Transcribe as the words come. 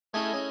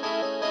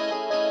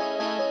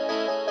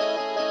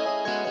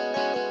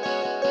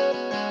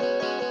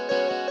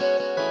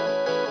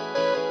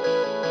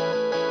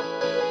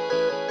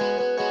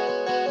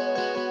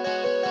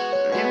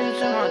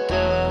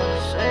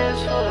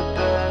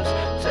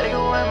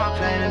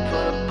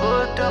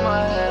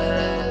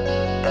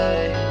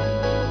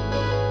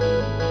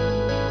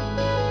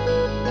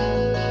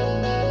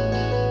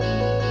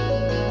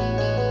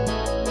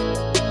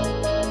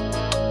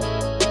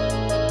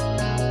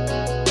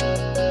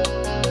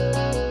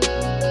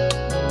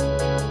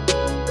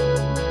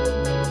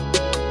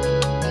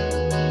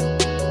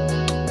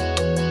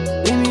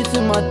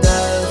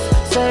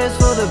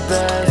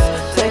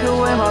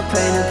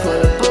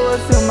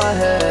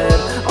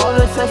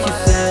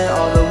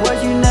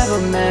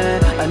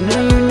I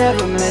knew you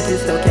never meant it,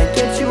 still can't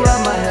get you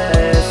out my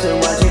head. So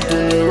why'd you do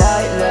me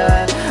like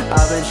that?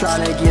 I've been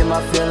trying to get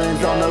my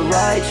feelings on the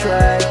right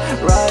track,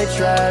 right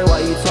track. Why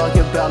you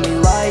talking about me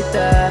like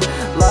that,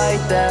 like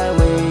that?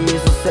 When you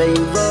used to say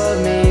you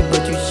love me,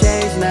 but you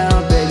changed now,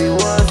 baby,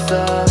 what's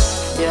up?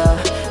 Yeah,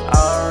 I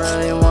don't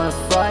really wanna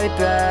fight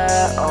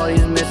back. All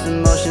these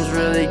missing motions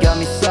really got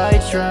me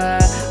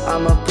sidetracked.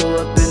 I'ma pull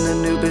up in the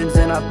new Benz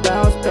and I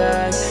bounce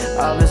back.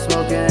 I've been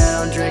smoking and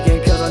I'm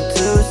drinking cause I'm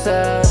too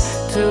sad,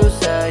 too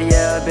sad.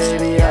 Yeah,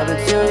 baby, I've been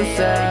too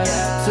sad,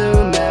 too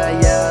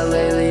mad. Yeah,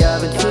 lately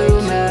I've been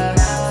too mad.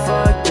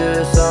 Fuck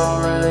this,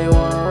 I don't really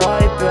wanna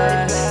write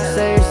back.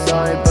 Say you're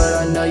sorry, but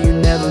I know you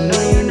never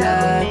mean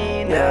that.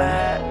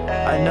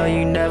 Yeah, I know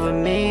you never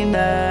mean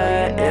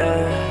that.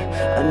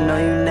 Yeah, I know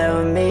you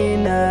never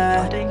mean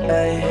that.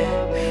 Hey,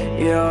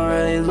 you don't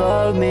really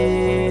love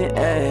me.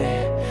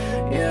 Hey,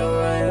 you don't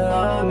really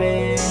love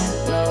me.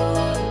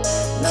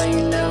 No,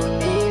 you never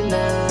mean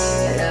that.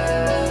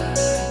 Yeah,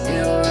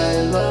 you don't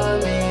really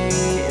love me.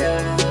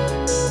 Yeah,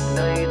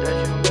 know you that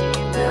you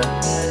mean that.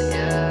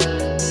 Yeah,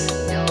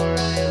 you don't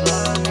really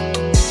love me.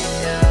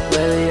 Yeah.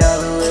 Lately I've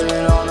been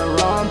living on the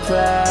wrong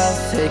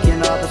path,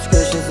 taking all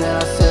prescriptions and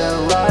I sit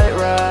and write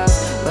raps.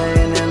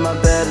 Laying in my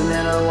bed and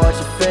then I watch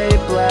it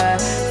fade black,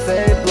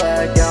 fade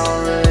black. I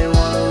don't really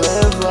wanna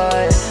live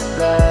like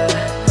that.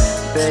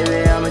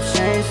 Baby, I'ma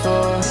change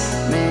for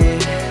me.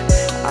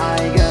 I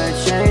ain't gonna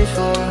change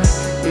for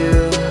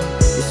you.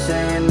 You're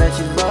saying that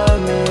you love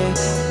me,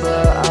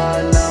 but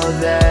I know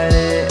that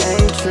it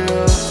ain't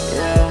true.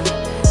 Yeah,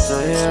 so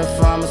here I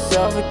find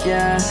myself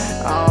again.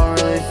 I don't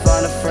really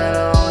find a friend,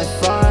 I only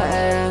find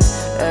ends.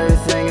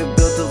 Everything is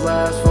built to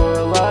last for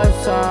a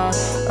lifetime.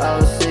 I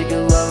was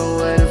seeking love and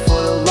waiting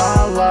for the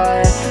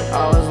limelight.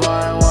 I was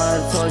lying when I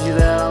told you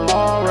that I'm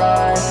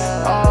alright,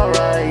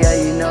 alright. Yeah,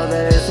 you know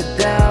that it's a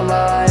damn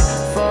lie.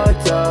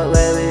 Fucked up,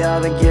 lately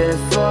I've been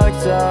getting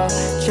fucked up,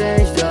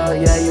 changed up.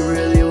 Yeah, you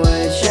really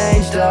wouldn't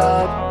changed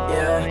up.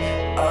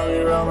 Yeah, I'll be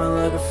roaming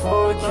looking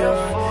for a cure.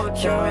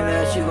 Tell me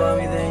that you love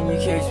me, then you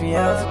kick me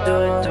out the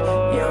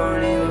door. You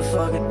don't even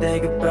fucking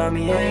think about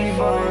me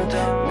anymore.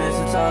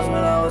 Missing times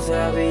when I was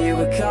happy, you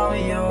would call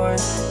me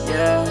yours.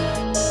 Yeah,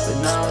 but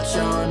now I'm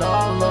chilling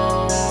all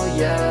alone.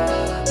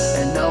 Yeah,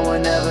 and no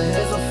one ever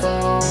hits the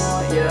phone.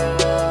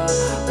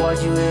 Yeah, why'd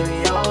you leave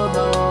me all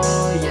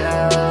alone?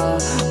 Yeah,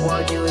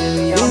 why'd you leave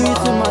me all alone? Leave me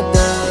to my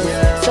death,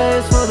 yeah. Say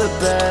it's for the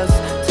best.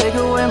 Take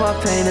away my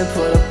pain and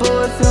put a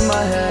bullet through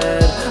my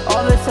head.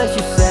 All the texts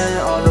you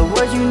sent, all the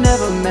words you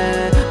never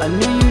meant. I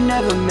knew you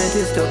never meant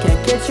it, still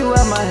can't get you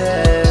out my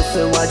head.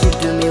 So why'd you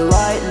do me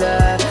like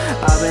that?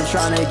 I've been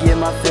trying to get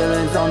my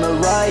feelings on the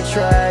right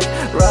track,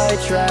 right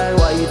track.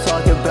 Why you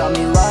talking about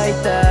me like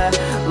that,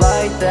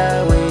 like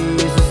that? When you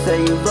used to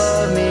say you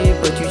love me,